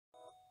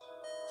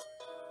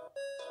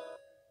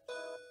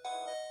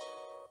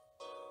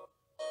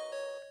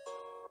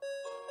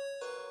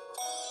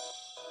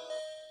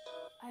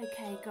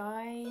Okay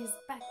guys,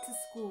 back to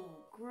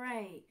school.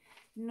 Great.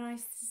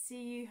 Nice to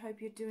see you.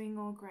 Hope you're doing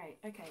all great.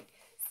 Okay,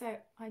 so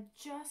I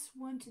just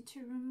wanted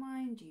to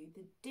remind you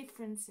the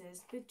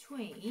differences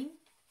between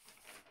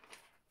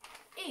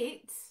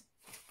it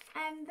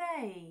and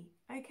they.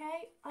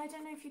 Okay, I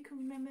don't know if you can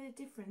remember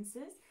the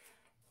differences.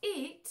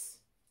 It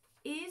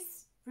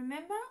is,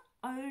 remember,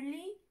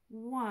 only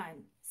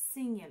one,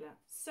 singular.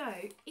 So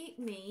it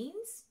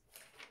means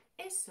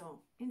eso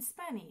in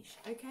Spanish,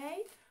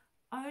 okay?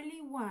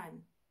 Only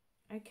one,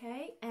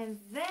 okay? And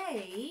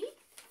they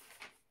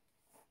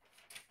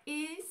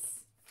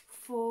is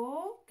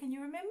for, can you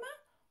remember?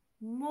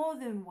 More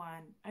than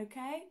one,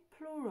 okay?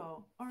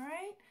 Plural, all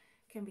right?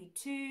 Can be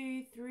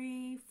 2,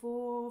 3,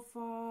 4,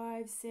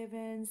 5,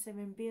 7,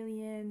 7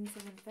 billion,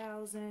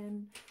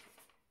 7,000.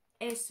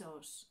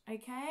 Esos,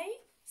 okay?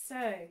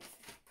 So,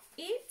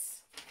 it,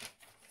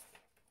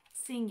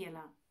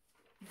 singular.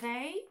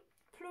 They,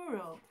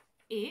 plural.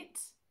 It,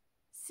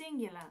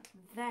 singular.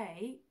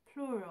 They,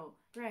 plural.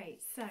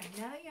 Great. So,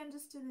 now that you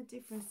understood the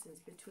differences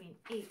between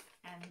it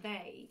and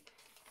they,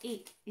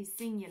 it is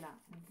singular,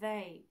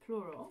 they,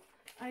 plural.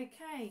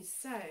 Okay,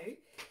 so,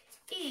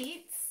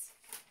 it's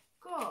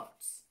got,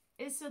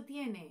 eso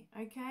tiene,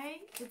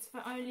 okay? It's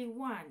for only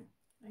one,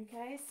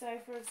 okay? So,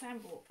 for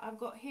example, I've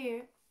got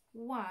here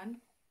one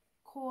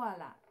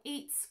koala.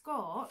 It's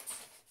got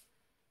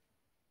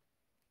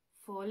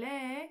 4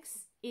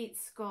 legs,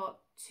 it's got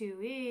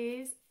 2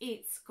 ears,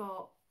 it's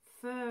got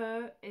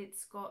fur,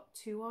 it's got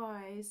 2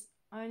 eyes,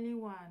 only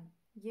one.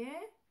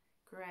 Yeah?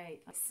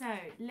 Great. So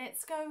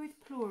let's go with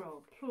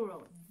plural.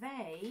 Plural.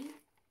 They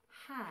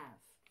have.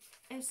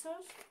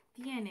 Esos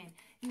tienen.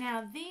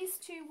 Now these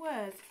two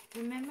words,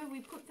 remember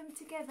we put them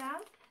together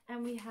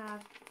and we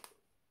have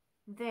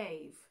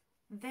they've.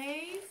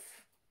 They've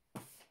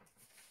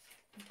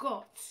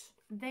got.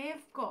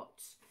 They've got.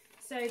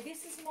 So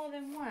this is more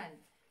than one.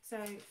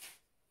 So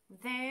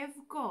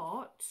they've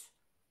got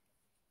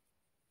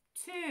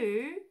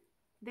 2.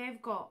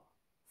 They've got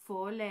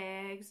 4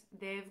 legs.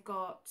 They've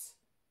got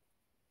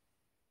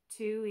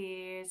 2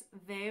 ears.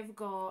 They've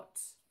got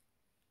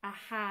a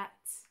hat.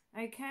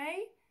 Okay?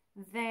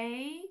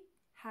 They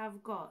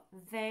have got.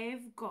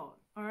 They've got.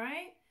 All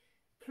right?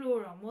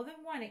 Plural. More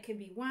than one. It can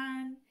be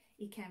 1.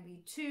 It can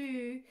be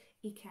 2.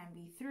 It can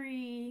be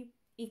 3.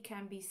 It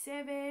can be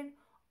 7.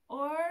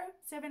 Or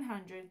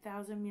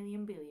 700,000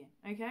 million billion.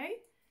 Okay?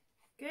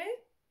 Good?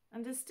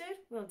 Understood?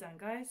 Well done,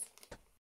 guys.